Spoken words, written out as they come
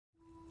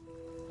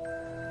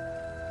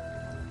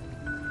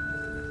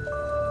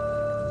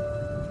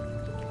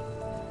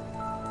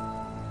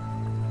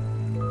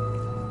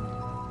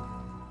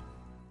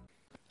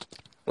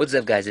What's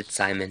up, guys? It's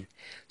Simon.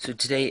 So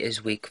today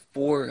is week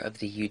 4 of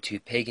the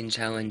YouTube Pagan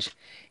Challenge,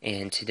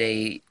 and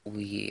today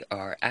we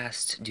are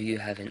asked, do you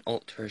have an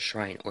altar,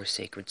 shrine, or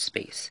sacred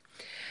space?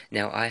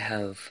 Now, I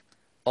have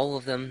all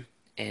of them,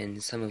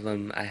 and some of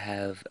them I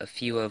have a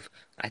few of.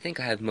 I think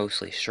I have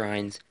mostly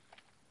shrines,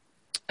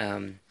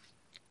 but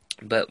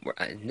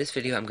in this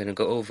video I'm going to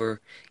go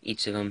over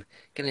each of them.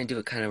 I'm going to do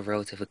it kind of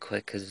relatively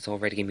quick because it's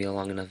already going to be a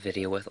long enough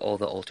video with all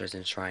the altars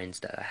and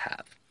shrines that I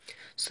have.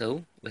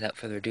 So, without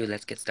further ado,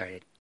 let's get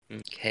started.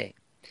 Okay.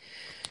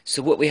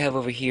 So what we have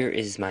over here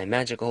is my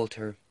magic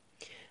altar.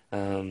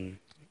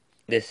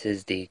 This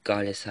is the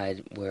goddess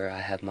side where I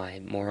have my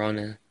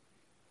Morana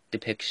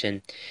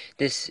depiction.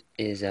 This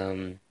is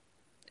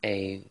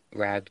a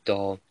rag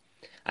doll.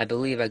 I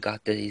believe I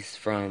got these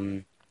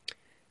from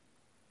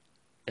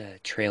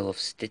Trail of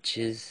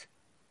Stitches,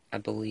 I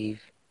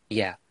believe.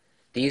 Yeah,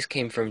 these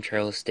came from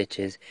Trail of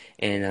Stitches,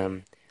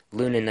 and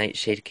Luna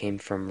Nightshade came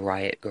from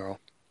Riot Girl.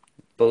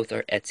 Both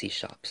are Etsy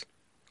shops.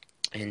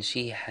 And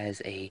she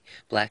has a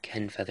black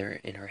hen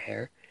feather in her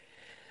hair.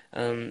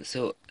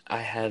 So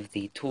I have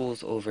the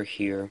tools over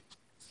here.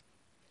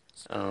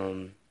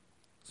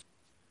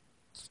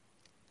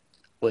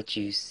 What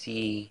you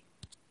see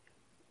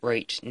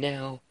right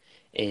now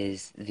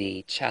is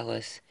the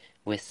chalice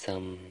with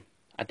some,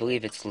 I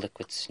believe it's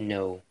liquid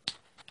snow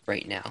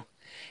right now.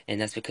 And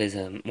that's because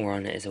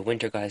Morana is a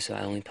winter guy, so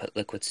I only put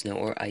liquid snow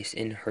or ice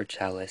in her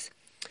chalice.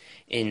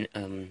 In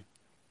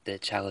the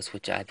chalice,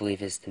 which I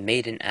believe is the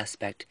maiden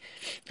aspect,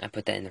 I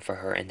put that in for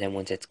her, and then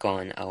once it's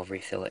gone, I'll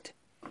refill it.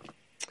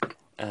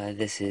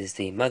 This is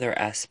the mother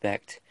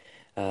aspect,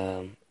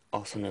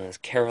 also known as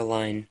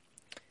Caroline.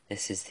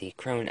 This is the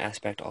crone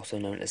aspect, also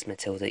known as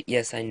Matilda.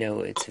 Yes, I know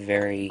it's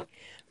very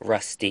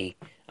rusty.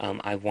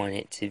 I want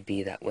it to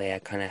be that way. I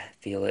kind of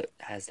feel it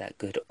has that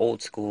good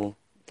old school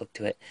look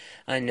to it.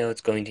 I know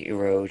it's going to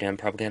erode, and I'm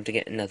probably going to have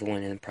to get another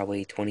one in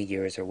probably 20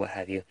 years or what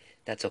have you.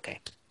 That's okay.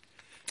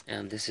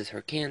 This is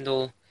her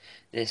candle.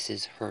 This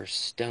is her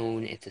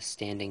stone. It's a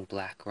standing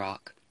black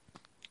rock.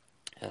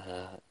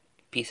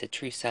 Piece of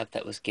tree sap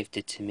that was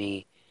gifted to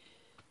me.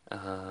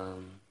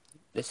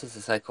 This is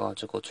a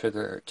psychological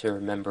trigger to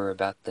remember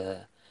about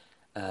the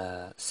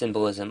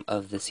symbolism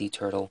of the sea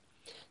turtle.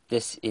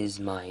 This is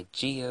my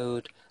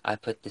geode. I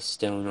put this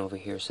stone over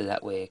here so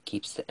that way it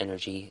keeps the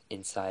energy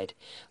inside.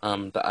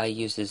 But I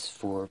use this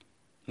for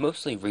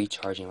mostly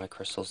recharging my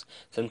crystals.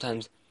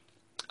 Sometimes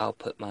I'll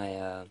put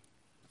my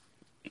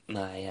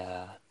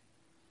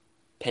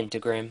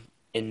pentagram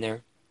in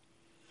there.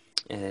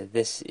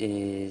 This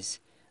is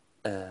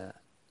the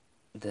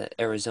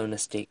Arizona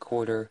State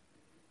Quarter,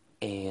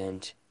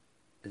 and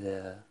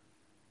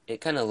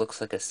it kind of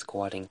looks like a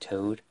squatting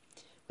toad,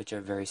 which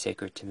are very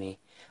sacred to me.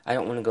 I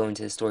don't want to go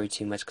into the story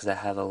too much because I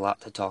have a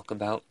lot to talk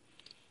about,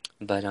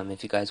 but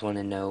if you guys want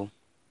to know,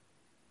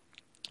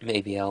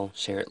 maybe I'll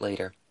share it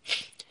later.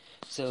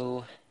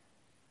 So,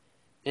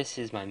 this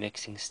is my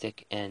mixing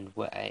stick and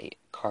what I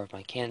carve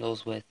my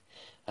candles with.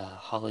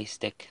 Holly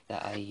stick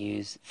that I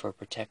use for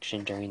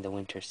protection during the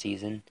winter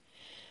season.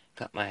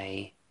 Got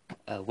my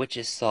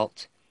witch's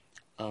salt.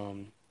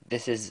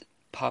 This is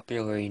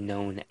popularly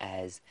known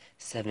as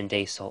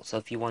 7-day salt. So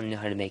if you want to know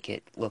how to make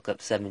it, look up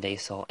 7-day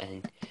salt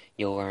and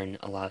you'll learn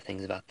a lot of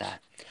things about that.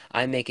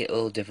 I make it a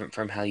little different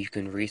from how you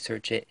can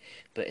research it,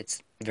 but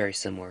it's very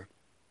similar.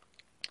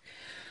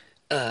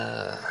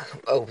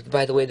 Oh,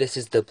 by the way, this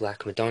is the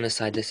Black Madonna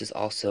side. This is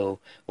also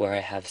where I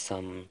have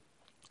some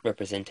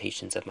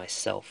representations of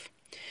myself.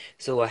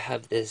 So I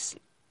have this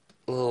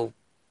little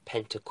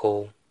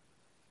pentacle.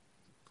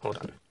 Hold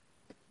on.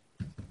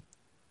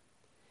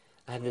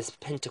 I have this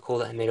pentacle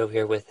that I made over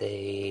here with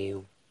a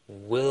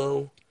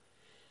willow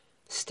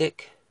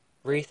stick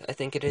wreath, I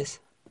think it is,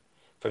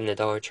 from the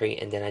Dollar Tree,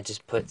 and then I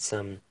just put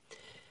some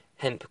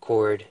hemp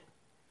cord,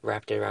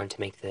 wrapped it around to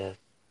make the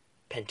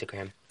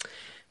pentagram.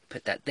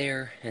 Put that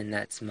there, and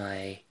that's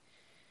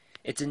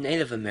it's a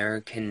Native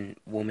American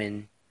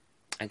woman.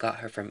 I got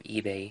her from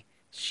eBay.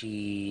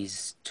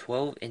 She's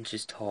 12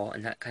 inches tall,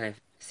 and that kind of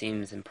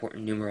seems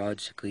important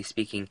numerologically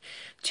speaking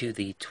to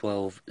the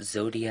 12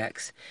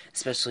 zodiacs,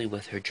 especially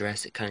with her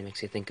dress. It kind of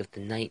makes you think of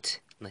the night,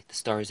 like the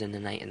stars in the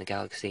night in the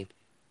galaxy.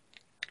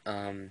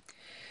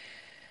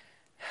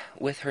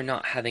 With her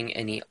not having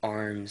any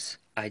arms,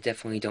 I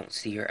definitely don't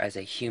see her as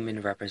a human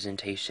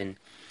representation,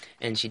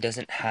 and she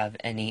doesn't have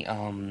any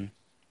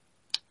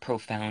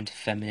profound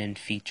feminine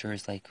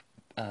features like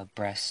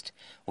breast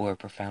or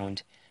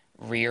profound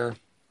rear.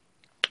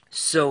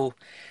 So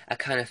I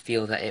kind of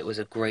feel that it was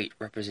a great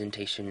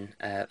representation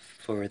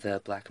for the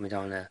Black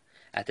Madonna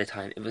at the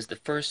time. It was the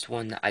first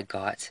one that I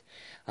got.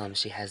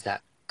 She has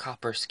that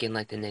copper skin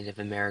like the Native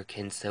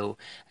Americans, so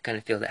I kind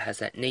of feel that has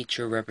that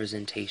nature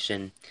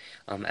representation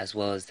as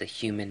well as the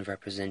human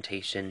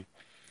representation.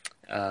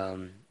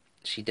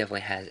 She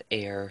definitely has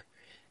air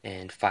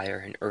and fire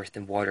and earth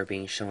and water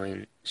being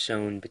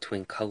shown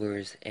between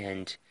colors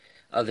and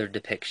other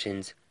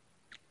depictions.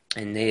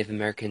 And Native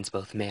Americans,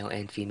 both male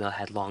and female,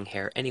 had long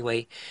hair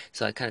anyway,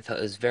 so I kind of felt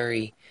it was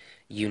very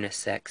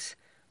unisex,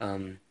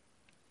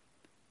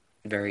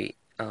 very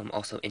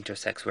also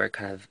intersects, where it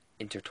kind of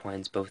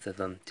intertwines both of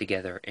them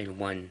together in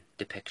one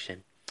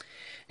depiction.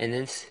 And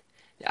this,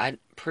 I'm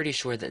pretty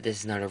sure that this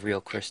is not a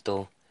real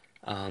crystal,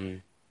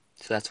 so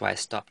that's why I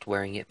stopped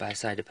wearing it, but I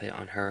decided to put it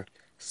on her.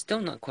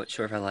 Still not quite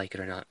sure if I like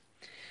it or not.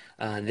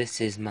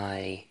 This is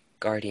my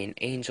guardian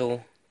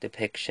angel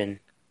depiction.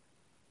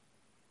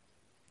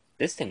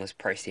 This thing was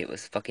pricey. It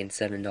was fucking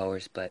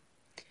 $7, but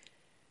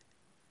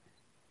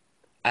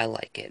I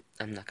like it.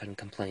 I'm not gonna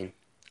complain.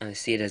 I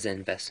see it as an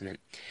investment.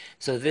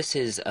 So this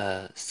is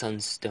a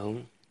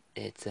sunstone.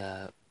 It's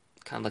kind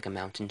of like a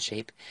mountain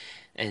shape.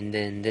 And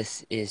then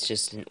this is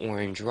just an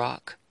orange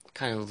rock.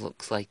 Kind of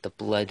looks like the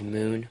blood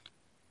moon.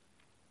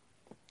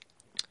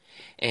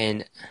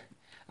 And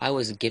I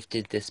was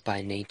gifted this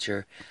by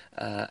nature.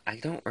 I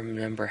don't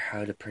remember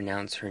how to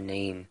pronounce her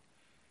name.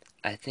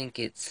 I think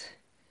it's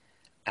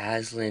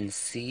Aslan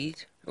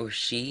Seed or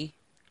She.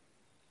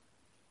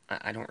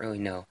 I don't really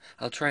know.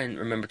 I'll try and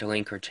remember to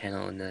link her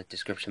channel in the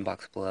description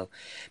box below.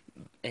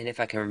 And if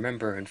I can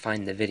remember and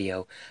find the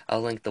video,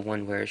 I'll link the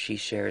one where she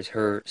shares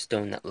her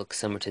stone that looks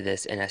similar to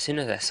this. And as soon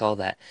as I saw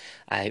that,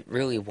 I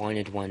really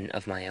wanted one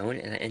of my own,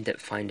 and I ended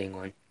up finding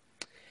one.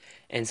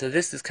 And so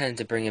this is kind of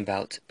to bring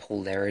about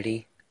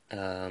polarity.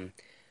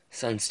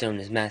 Sunstone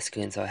is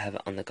masculine, so I have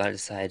it on the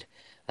goddess side.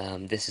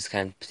 This is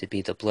kind of to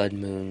be the blood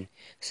moon,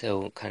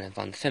 so kind of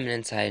on the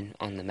feminine side,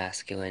 on the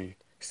masculine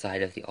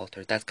side of the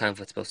altar. That's kind of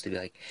what's supposed to be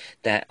like.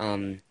 That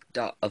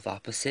dot of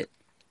opposite,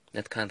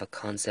 that's kind of a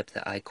concept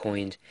that I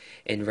coined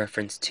in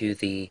reference to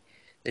the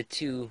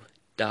two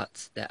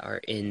dots that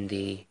are in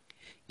the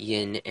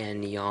yin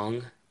and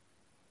yang.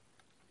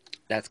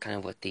 That's kind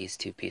of what these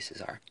two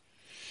pieces are.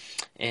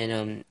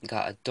 And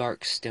got a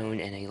dark stone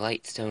and a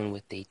light stone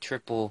with the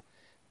triple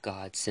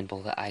god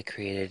symbol that I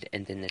created,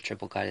 and then the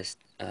triple goddess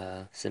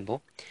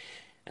symbol.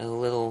 A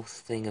little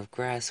thing of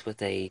grass with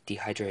a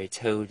dehydrated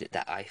toad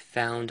that I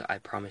found. I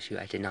promise you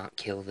I did not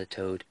kill the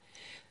toad.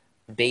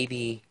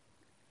 Baby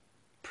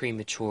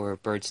premature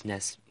bird's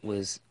nest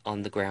was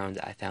on the ground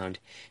that I found,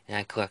 and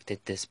I collected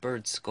this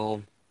bird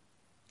skull.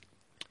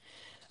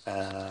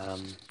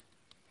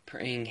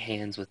 Praying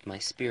hands with my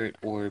spirit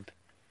orb.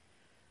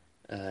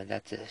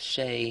 That's a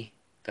shay.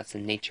 Got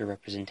some nature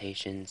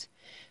representations.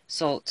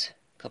 Salt.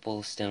 Couple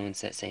of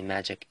stones that say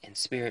magic and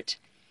spirit.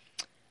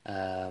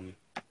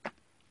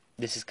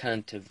 This is kind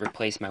of to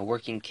replace my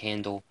working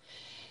candle.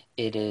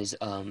 It is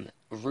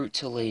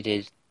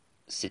rutilated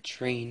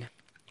citrine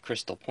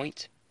crystal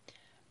point.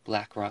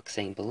 Black rock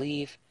saying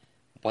believe.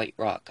 White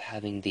rock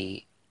having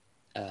the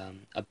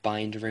a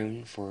bind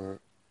rune for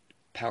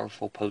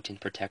powerful,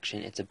 potent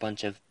protection. It's a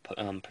bunch of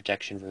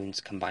protection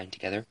runes combined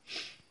together.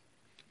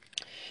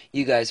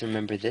 You guys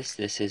remember this.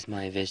 This is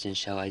my vision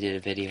shell. I did a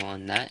video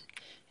on that,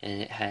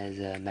 and it has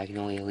a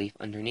magnolia leaf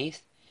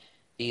underneath.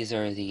 These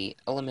are the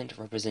element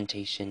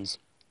representations,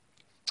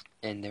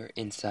 and they're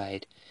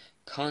inside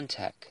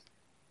contact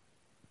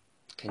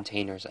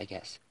containers, I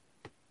guess.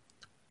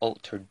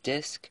 Altar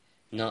disc,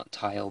 not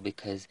tile,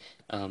 because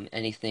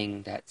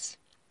anything that's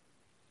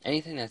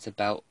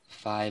about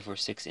 5 or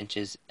 6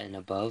 inches and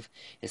above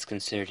is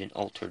considered an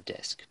altar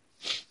disc.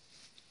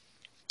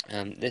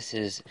 This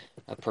is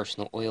a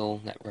personal oil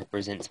that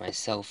represents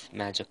myself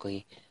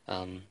magically,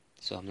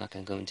 so I'm not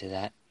going to go into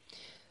that.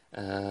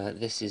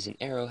 This is an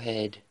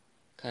arrowhead,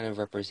 kind of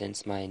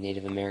represents my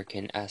Native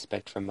American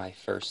aspect from my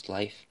first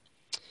life.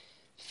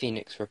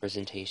 Phoenix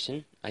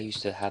representation. I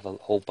used to have a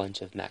whole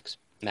bunch of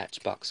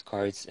Matchbox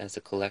cards as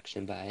a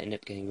collection, but I ended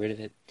up getting rid of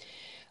it.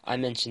 I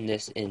mentioned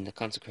this in the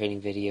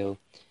consecrating video.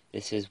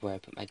 This is where I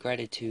put my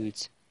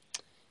gratitudes.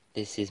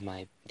 These are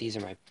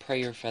my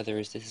prayer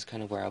feathers. This is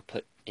kind of where I'll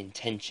put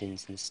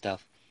intentions and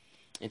stuff.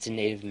 It's a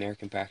Native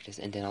American practice,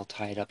 and then I'll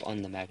tie it up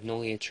on the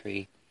magnolia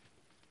tree,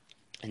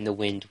 and the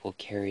wind will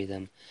carry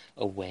them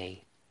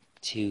away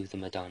to the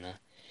Madonna.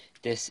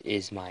 This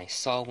is my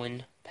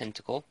Samhain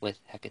pentacle with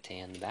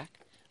Hecate on the back.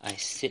 I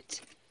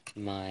sit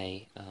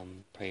my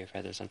prayer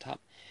feathers on top.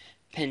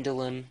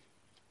 Pendulum,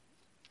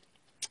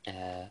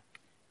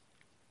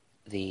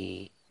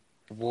 the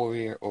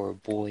warrior or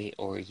boy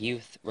or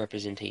youth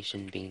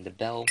representation being the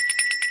bell.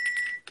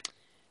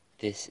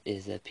 This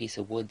is a piece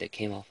of wood that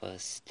came off a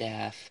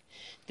staff.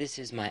 This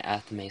is my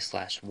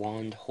athame /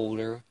 wand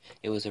holder.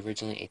 It was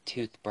originally a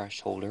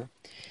toothbrush holder.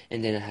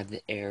 And then I have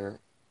the air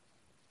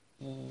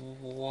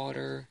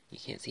water. You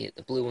can't see it.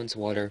 The blue one's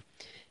water.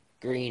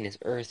 Green is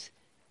earth.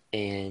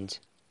 And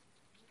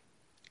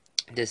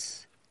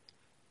this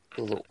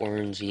little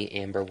orangey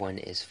amber one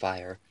is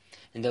fire.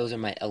 And those are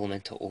my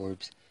elemental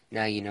orbs.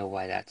 Now you know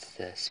why that's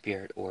the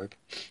spirit orb.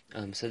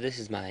 So this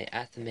is my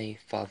Athame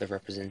father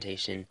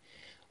representation,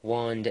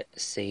 wand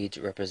sage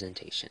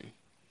representation.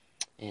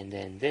 And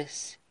then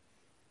this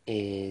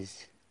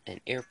is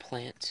an air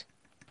plant,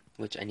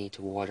 which I need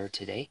to water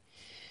today.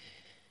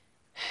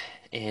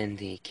 And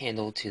the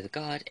candle to the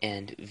god,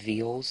 and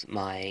Veals,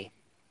 my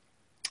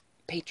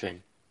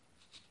patron.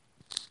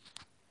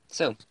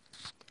 So,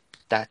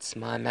 that's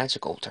my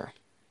magic altar.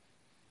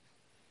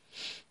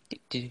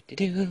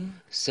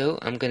 So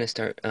I'm gonna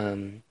start,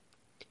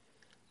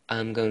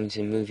 I'm going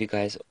to move you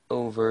guys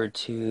over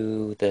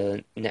to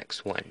the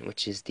next one,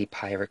 which is the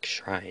Pyric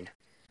Shrine.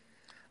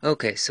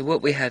 Okay, so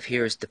what we have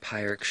here is the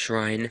Pyric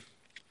Shrine.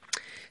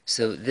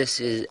 So this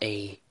is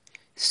a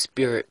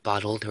spirit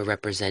bottle to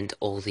represent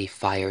all the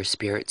fire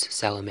spirits,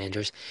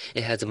 salamanders.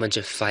 It has a bunch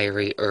of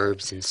fiery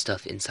herbs and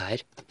stuff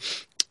inside.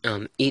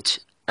 Each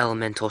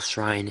elemental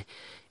shrine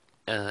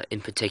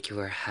in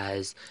particular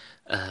has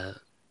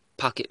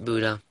pocket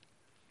Buddha,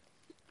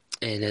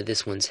 and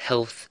this one's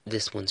health,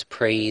 this one's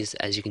praise.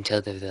 As you can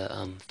tell, they're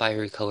the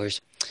fiery colors.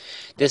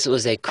 This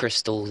was a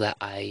crystal that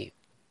I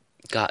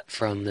got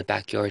from the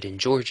backyard in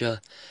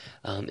Georgia.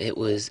 It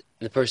was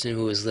the person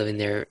who was living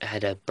there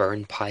had a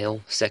burn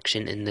pile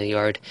section in the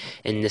yard,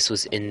 and this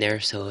was in there,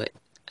 so it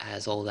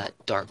has all that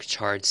dark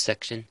charred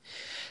section.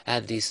 I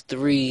have these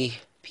 3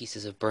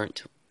 pieces of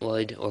burnt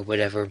wood or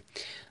whatever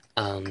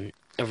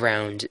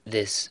around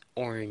this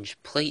orange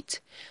plate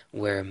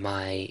where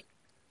my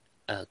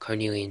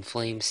carnelian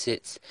flame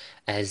sits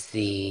as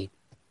the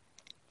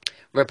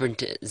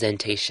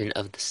representation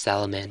of the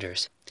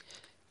salamanders.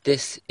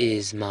 This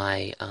is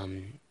my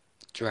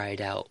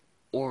dried out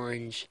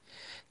orange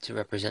to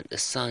represent the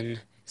sun.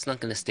 It's not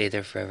going to stay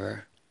there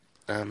forever,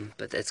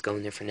 but it's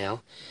going there for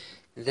now.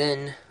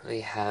 Then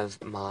we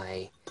have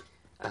my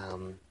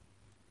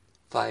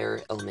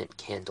fire element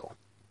candle.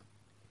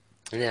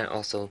 And then I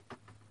also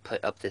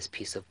put up this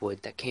piece of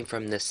wood that came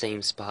from the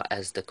same spot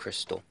as the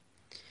crystal.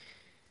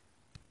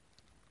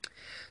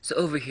 So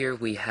over here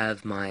we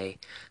have my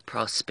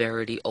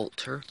prosperity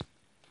altar.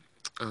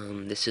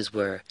 This is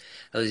where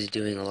I was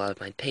doing a lot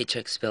of my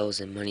paycheck spells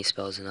and money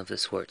spells and of the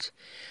sorts.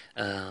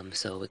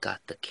 So we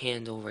got the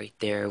candle right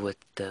there with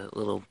the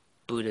little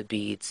Buddha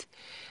beads,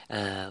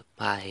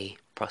 my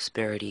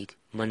prosperity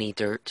money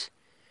dirt,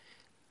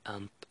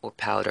 or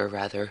powder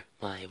rather,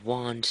 my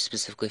wand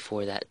specifically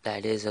for that.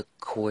 That is a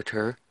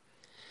quarter.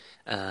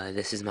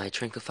 This is my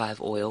Trinket 5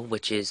 oil,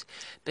 which is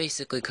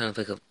basically kind of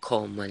like a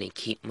calm money,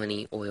 keep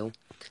money oil.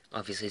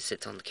 Obviously it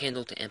sits on the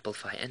candle to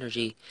amplify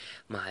energy.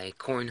 My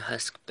corn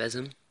husk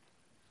besom.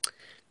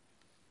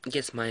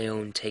 Gets my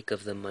own take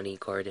of the money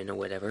garden or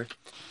whatever.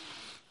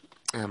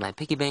 My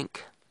piggy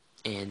bank.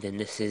 And then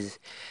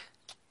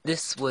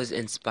this was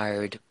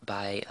inspired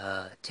by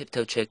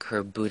Tiptoe Chick,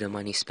 her Buddha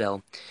money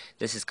spell.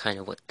 This is kind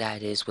of what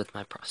that is with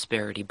my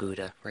prosperity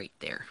Buddha right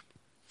there.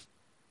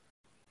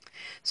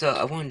 So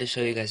I wanted to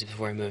show you guys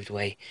before I moved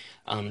away.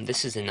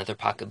 This is another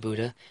pocket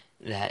Buddha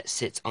that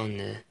sits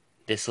on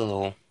this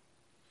little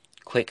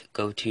quick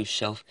go-to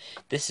shelf.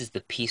 This is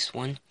the peace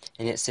one,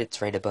 and it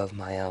sits right above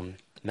my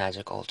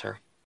magic altar.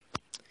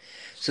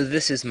 So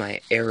this is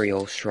my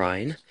aerial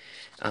shrine.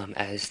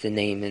 As the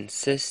name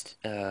insists,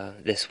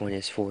 this one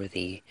is for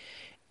the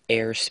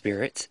air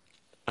spirits,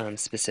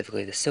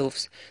 specifically the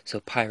sylphs. So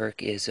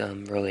Pyric is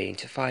relating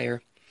to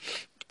fire,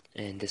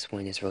 and this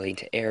one is relating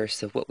to air.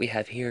 So what we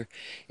have here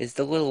is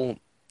the little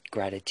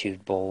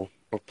gratitude bowl,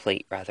 or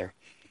plate rather,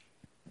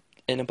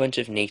 and a bunch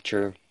of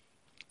nature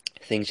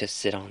things just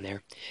sit on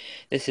there.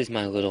 This is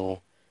my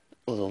little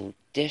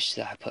dish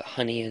that I put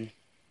honey in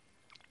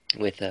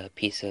with a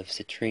piece of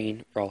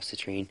citrine, raw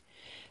citrine,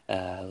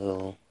 a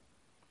little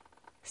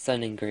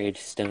sun-engraved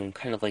stone,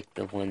 kind of like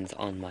the ones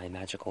on my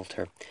magic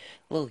altar,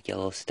 a little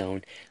yellow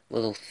stone, a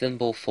little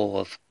thimble full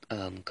of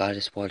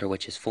goddess water,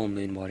 which is full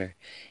moon water,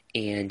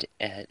 and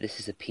this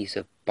is a piece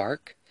of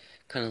bark,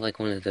 kind of like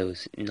one of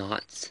those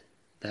knots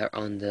that are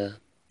on the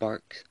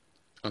bark,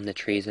 on the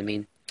trees, I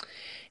mean.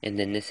 And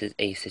then this is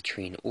a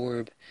citrine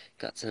orb,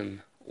 got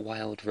some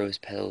wild rose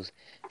petals,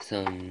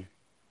 some,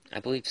 I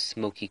believe,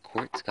 smoky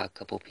quartz, got a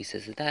couple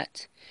pieces of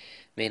that,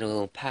 made a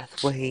little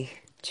pathway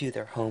to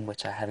their home,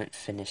 which I haven't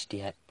finished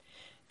yet.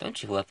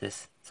 Don't you love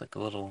this? It's like a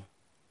little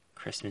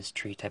Christmas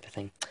tree type of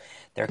thing.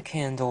 Their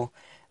candle,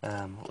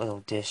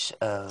 little dish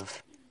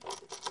of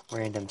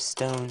random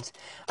stones.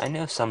 I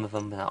know some of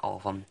them, but not all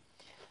of them.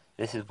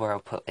 This is where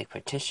I'll put like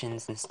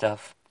petitions and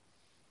stuff.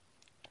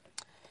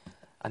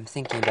 I'm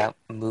thinking about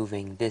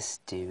moving this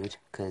dude,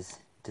 because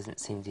it doesn't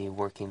seem to be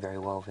working very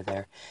well over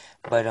there.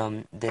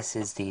 But this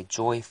is the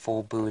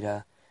Joyful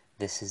Buddha.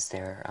 This is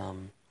their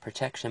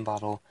protection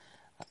bottle,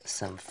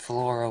 some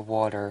flora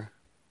water,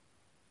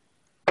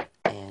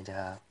 and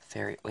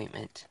fairy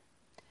ointment,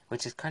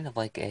 which is kind of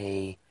like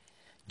a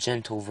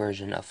gentle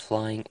version of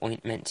flying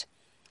ointment.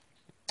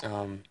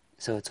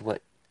 So it's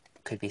what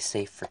could be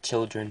safe for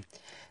children,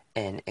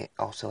 and it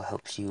also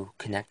helps you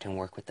connect and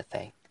work with the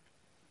Fae.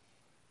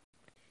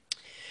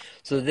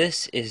 So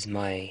this is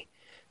my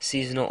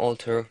seasonal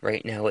altar.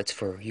 Right now it's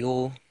for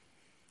Yule.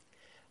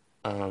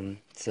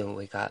 So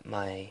we got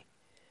my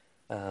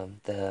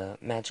the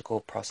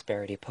magical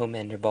prosperity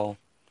pomander ball,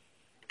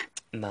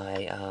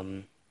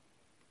 my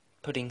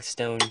pudding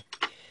stone,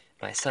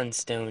 my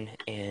sunstone,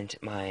 and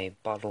my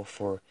bottle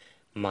for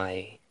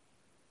my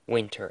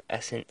winter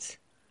essence.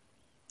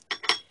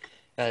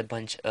 Got a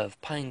bunch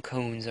of pine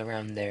cones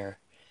around there,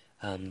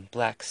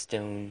 black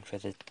stone for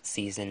the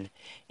season,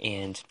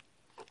 and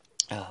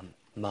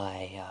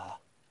my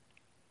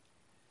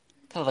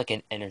kind of like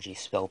an energy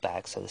spell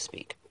bag, so to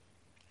speak.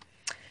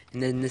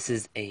 And then this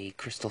is a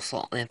crystal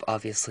salt lamp,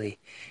 obviously.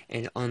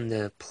 And on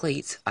the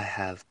plate, I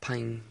have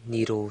pine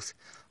needles,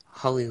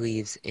 holly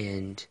leaves,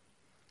 and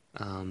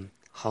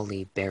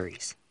holly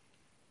berries.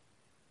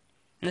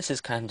 And this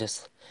is kind of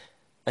just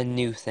a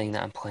new thing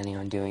that I'm planning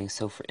on doing.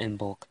 So for in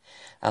bulk,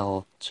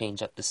 I'll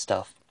change up the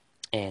stuff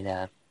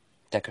and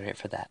decorate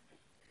for that.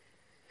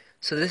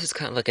 So this is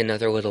kind of like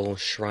another little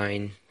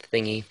shrine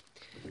thingy.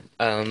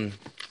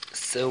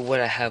 So what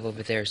I have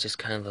over there is just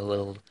kind of a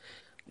little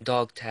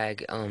dog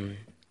tag.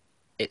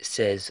 It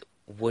says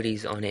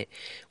Woody's on it,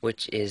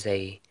 which is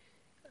a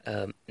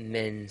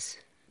men's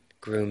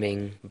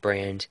grooming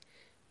brand.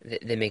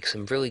 They make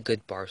some really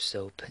good bar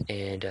soap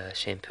and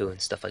shampoo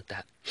and stuff like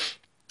that.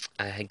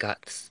 I had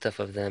got stuff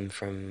of them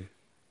from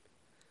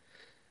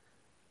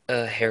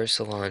a hair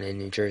salon in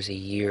New Jersey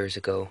years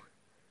ago.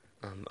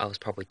 I was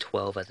probably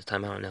 12 at the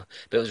time, I don't know.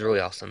 But it was really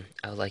awesome.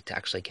 I would like to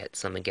actually get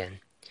some again.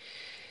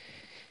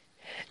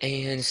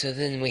 And so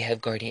then we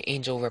have guardian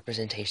angel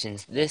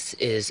representations. This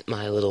is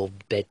my little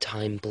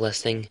bedtime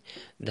blessing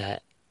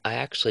that I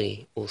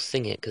actually will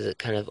sing it because it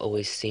kind of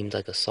always seemed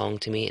like a song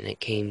to me, and it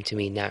came to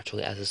me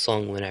naturally as a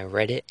song when I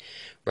read it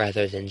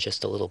rather than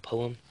just a little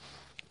poem.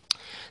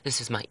 This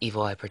is my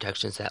evil eye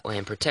protections that way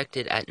I'm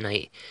protected at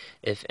night.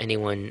 If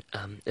anyone,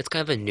 it's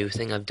kind of a new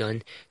thing I've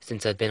done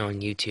since I've been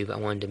on YouTube. I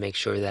wanted to make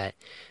sure that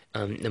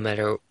no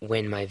matter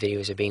when my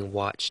videos are being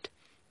watched,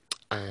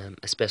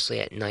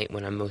 especially at night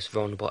when I'm most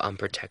vulnerable, I'm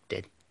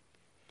protected.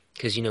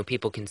 Because, you know,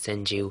 people can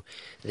send you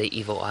the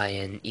evil eye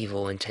and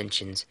evil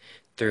intentions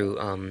through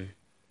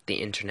the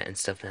internet and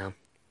stuff now.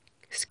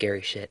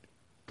 Scary shit.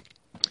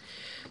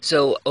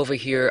 So over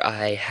here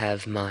I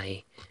have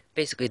my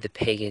basically the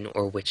pagan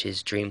or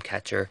witch's dream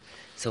catcher.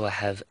 So I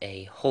have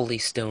a holy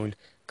stone,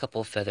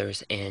 couple of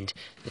feathers, and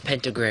the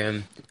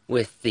pentagram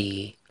with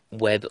the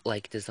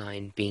web-like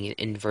design being an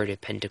inverted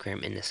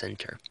pentagram in the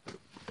center. And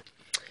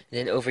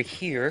then over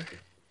here,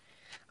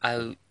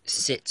 I'll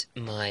fit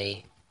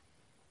my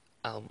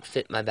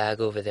bag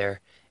over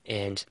there,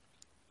 and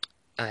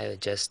I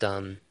just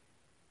so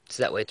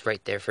that way it's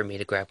right there for me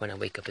to grab when I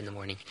wake up in the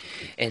morning.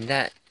 And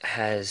that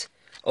has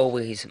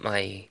always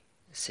my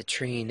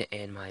citrine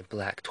and my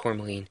black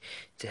tourmaline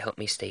to help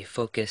me stay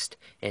focused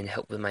and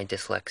help with my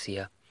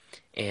dyslexia.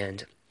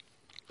 And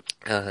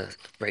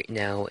right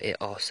now it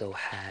also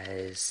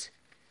has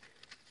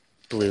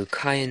blue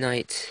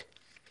kyanite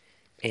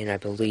and I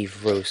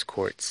believe rose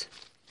quartz.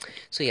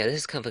 So yeah, this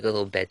is kind of like a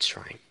little bed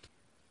shrine.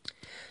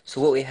 So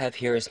what we have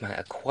here is my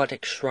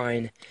aquatic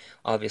shrine.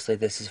 Obviously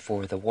this is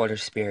for the water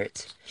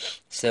spirits.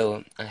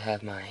 So I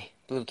have my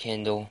blue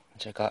candle,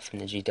 which I got from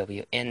the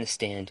GW, and the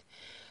stand.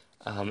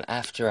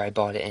 After I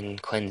bought it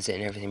and cleansed it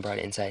and everything, brought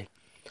it inside,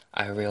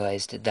 I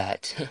realized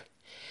that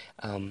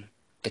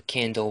the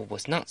candle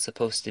was not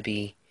supposed to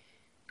be,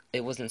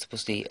 it wasn't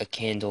supposed to be a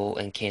candle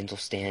and candle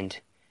stand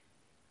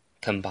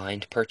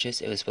combined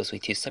purchase. It was supposed to be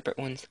two separate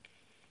ones.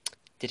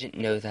 Didn't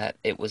know that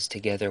it was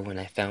together when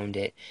I found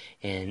it,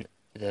 and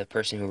the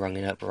person who rung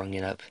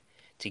it up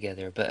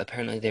together. But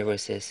apparently there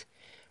was this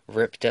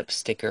ripped up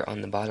sticker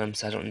on the bottom,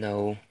 so I don't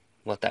know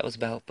what that was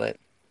about, but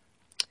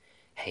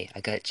hey,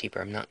 I got it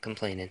cheaper, I'm not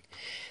complaining.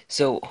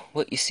 So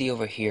what you see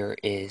over here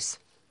is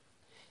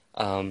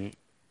the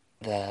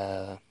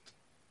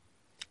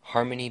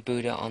Harmony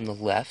Buddha on the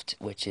left,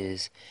 which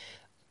is,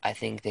 I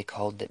think they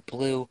called it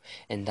blue,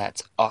 and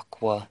that's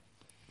aqua.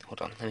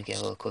 Hold on, let me get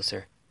a little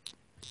closer.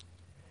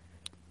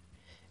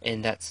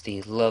 And that's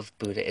the Love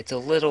Buddha. It's a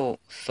little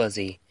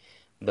fuzzy,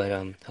 but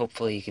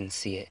hopefully you can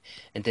see it.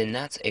 And then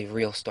that's a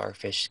real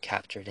starfish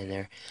captured in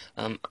there.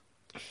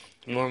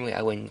 Normally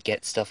I wouldn't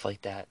get stuff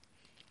like that.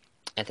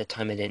 At the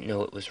time I didn't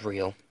know it was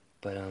real,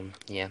 but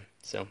yeah,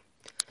 so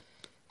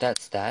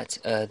that's that.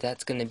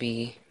 That's gonna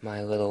be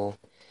my little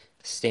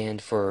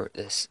stand for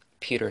this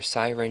pewter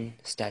siren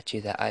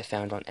statue that I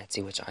found on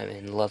Etsy, which I'm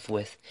in love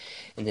with.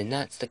 And then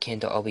that's the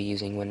candle I'll be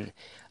using when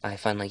I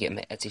finally get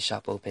my Etsy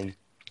shop open.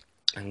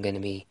 I'm going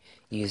to be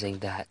using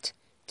that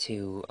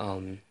to,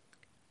 not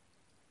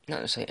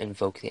necessarily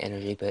invoke the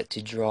energy, but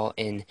to draw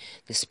in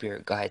the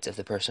spirit guides of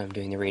the person I'm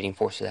doing the reading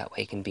for, so that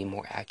way it can be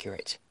more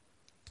accurate.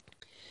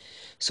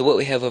 So what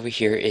we have over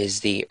here is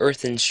the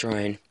earthen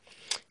shrine.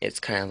 It's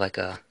kind of like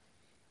a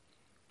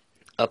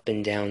up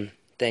and down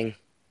thing.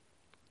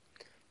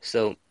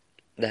 So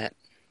that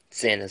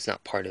Santa's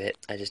not part of it.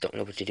 I just don't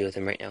know what to do with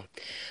him right now.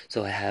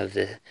 So I have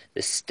the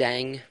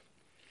stang,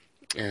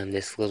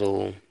 this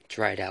little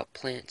dried out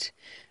plant,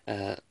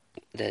 the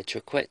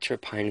triquetra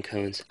pine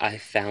cones. I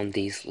found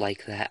these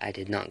like that. I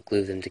did not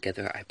glue them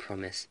together, I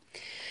promise.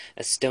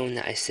 A stone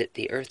that I set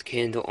the earth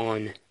candle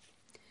on,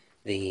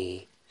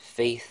 the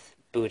faith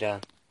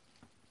Buddha,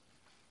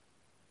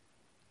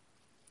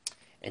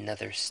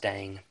 another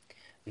stang,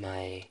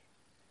 my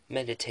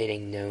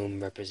meditating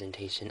gnome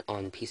representation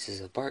on pieces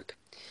of bark,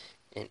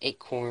 an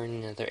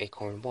acorn, another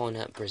acorn,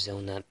 walnut, Brazil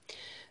nut,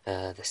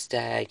 the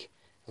stag,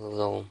 a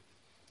little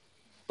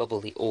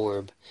bubbly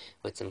orb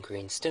with some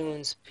green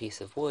stones, piece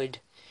of wood,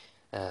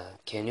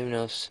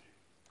 canunos,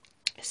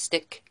 a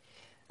stick,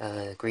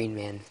 green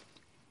man,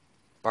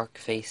 bark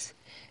face,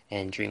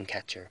 and dream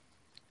catcher.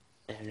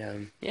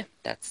 And yeah,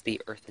 that's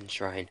the earthen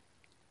shrine.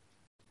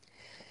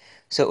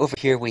 So over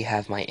here we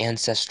have my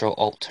ancestral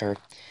altar.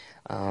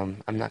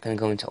 I'm not going to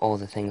go into all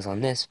the things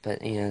on this,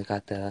 but you know,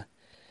 got the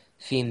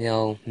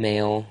female,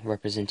 male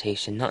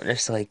representation, not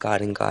necessarily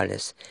god and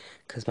goddess,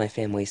 because my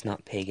family's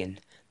not pagan,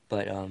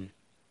 but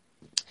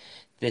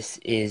this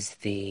is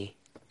the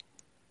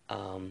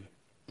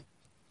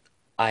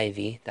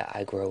ivy that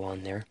I grow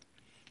on there.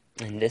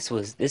 And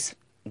this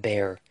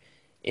bear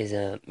is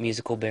a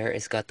musical bear.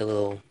 It's got the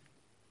little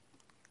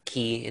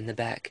key in the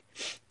back,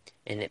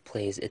 and it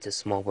plays It's a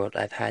Small World.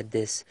 I've had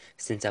this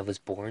since I was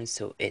born,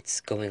 so it's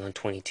going on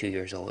 22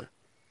 years old.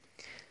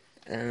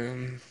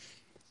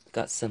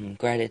 Got some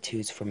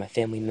gratitudes for my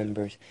family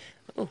members.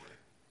 Oh,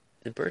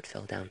 the bird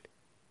fell down.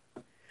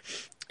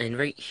 And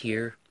right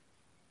here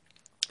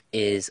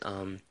is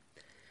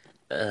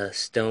a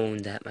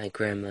stone that my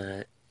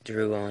grandma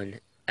drew on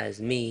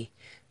as me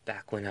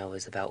back when I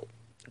was about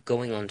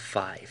going on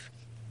 5.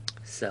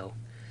 So,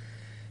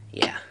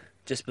 yeah,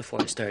 just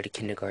before I started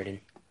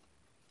kindergarten.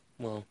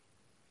 Well,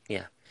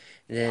 yeah.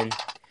 And then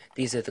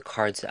these are the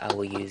cards that I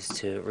will use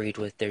to read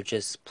with. They're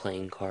just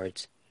playing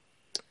cards.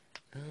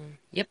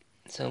 Yep.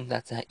 So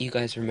that's that. You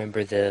guys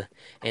remember the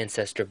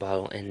ancestor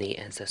bottle and the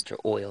ancestor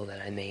oil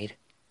that I made.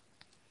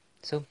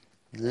 So,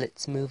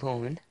 let's move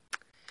on.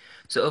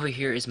 So over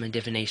here is my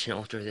divination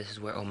altar. This is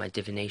where all my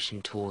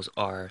divination tools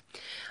are.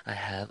 I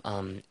have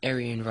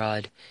Aryan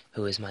Rod,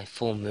 who is my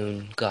full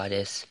moon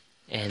goddess,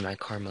 and my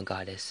karma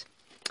goddess.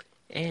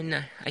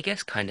 And I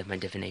guess kind of my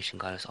divination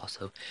goddess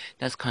also.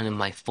 That's kind of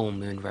my full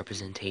moon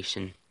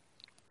representation.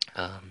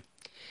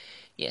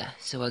 Yeah,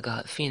 so I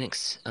got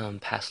Phoenix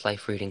past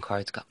life reading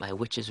cards, got my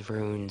witch's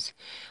runes.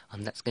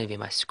 That's going to be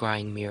my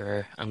scrying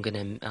mirror. I'm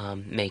going to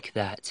make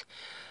that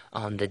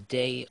on the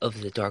day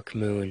of the dark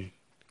moon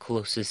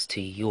closest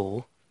to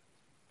Yule,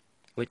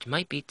 which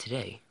might be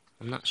today.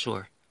 I'm not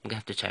sure. I'm going to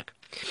have to check.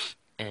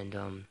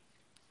 And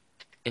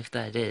if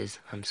that is,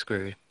 I'm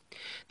screwed.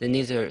 Then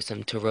these are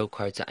some tarot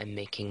cards that I'm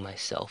making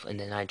myself, and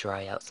then I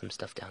dry out some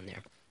stuff down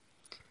there.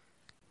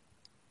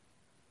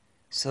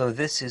 So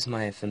this is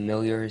my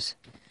familiars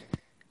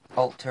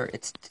altar.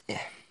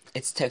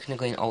 It's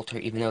technically an altar,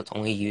 even though it's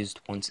only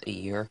used once a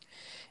year,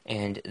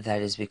 and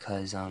that is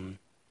because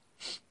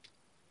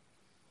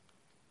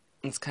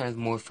it's kind of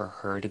more for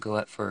her to go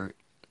at for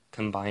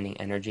combining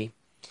energy.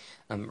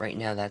 Right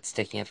now that's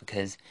sticking up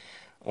because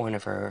one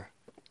of her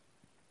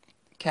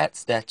cat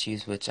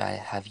statues, which I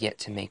have yet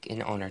to make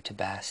in honor to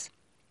Bass,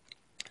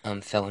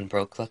 fell and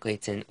broke. Luckily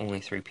it's in only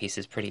 3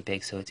 pieces, pretty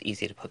big, so it's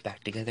easy to put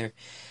back together.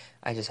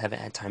 I just haven't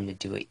had time to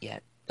do it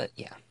yet, but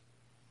yeah.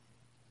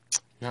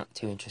 Not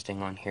too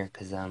interesting on here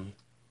because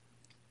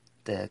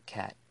the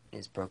cat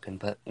is broken,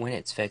 but when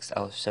it's fixed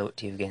I'll show it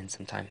to you again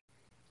sometime.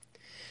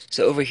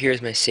 So over here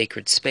is my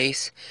sacred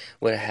space.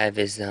 What I have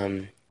is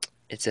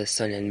it's a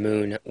sun and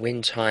moon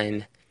wind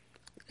chime,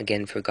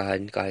 again for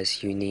God,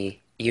 Goddess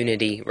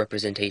unity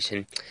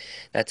representation.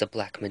 That's a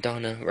Black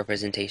Madonna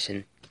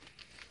representation.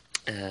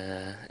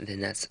 Then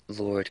that's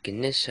Lord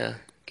Ganesha,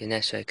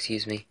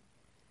 excuse me.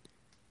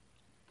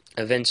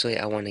 Eventually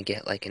I want to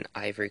get like an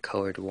ivory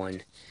colored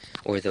one,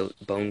 or the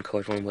bone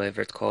colored one,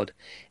 whatever it's called,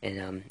 and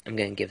I'm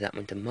going to give that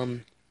one to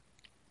Mum.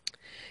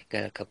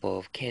 Got a couple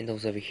of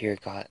candles over here,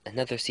 got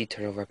another sea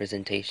turtle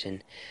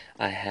representation.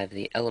 I have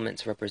the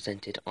elements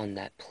represented on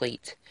that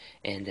plate,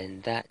 and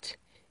then that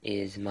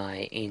is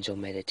my angel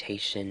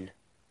meditation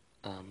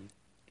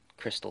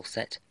crystal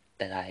set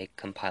that I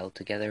compiled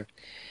together.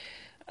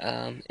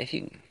 If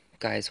you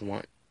guys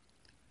want,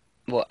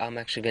 well, I'm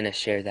actually going to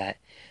share that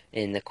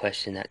in the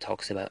question that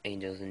talks about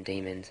angels and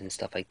demons and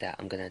stuff like that.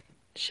 I'm going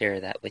to share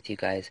that with you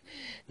guys.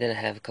 Then I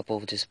have a couple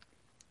of just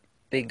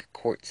big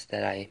quartz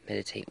that I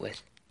meditate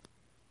with.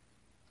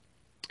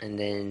 And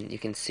then you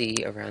can see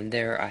around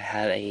there I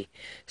have a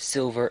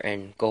silver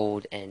and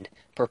gold and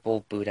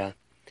purple Buddha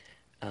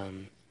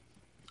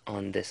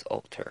on this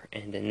altar.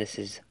 And then this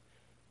is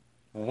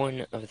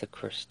one of the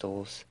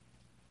crystals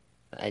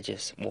that I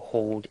just will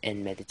hold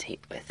and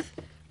meditate with.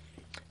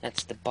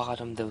 That's the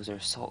bottom. Those are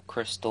salt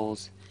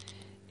crystals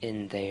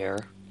in there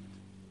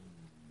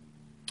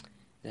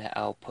that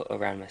I'll put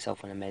around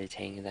myself when I'm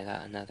meditating. And I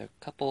got another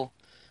couple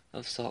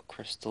of salt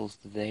crystals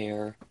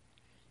there.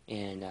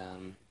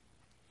 And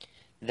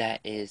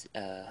that is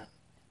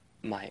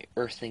my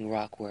earthing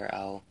rock, where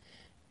I'll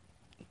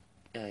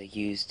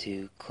use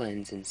to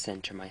cleanse and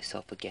center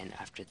myself again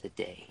after the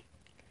day.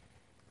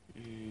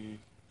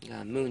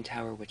 Moon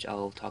tower, which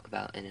I'll talk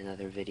about in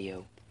another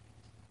video.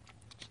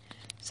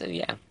 So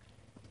yeah.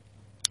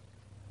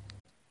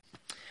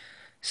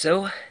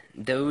 So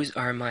those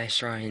are my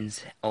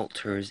shrines,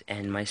 altars,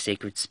 and my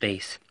sacred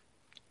space.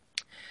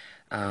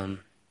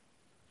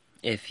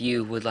 If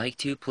you would like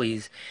to,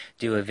 please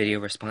do a video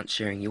response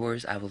sharing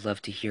yours. I would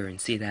love to hear and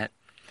see that.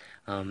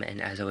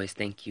 And as always,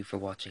 thank you for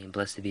watching, and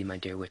blessed be my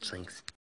dear witchlings.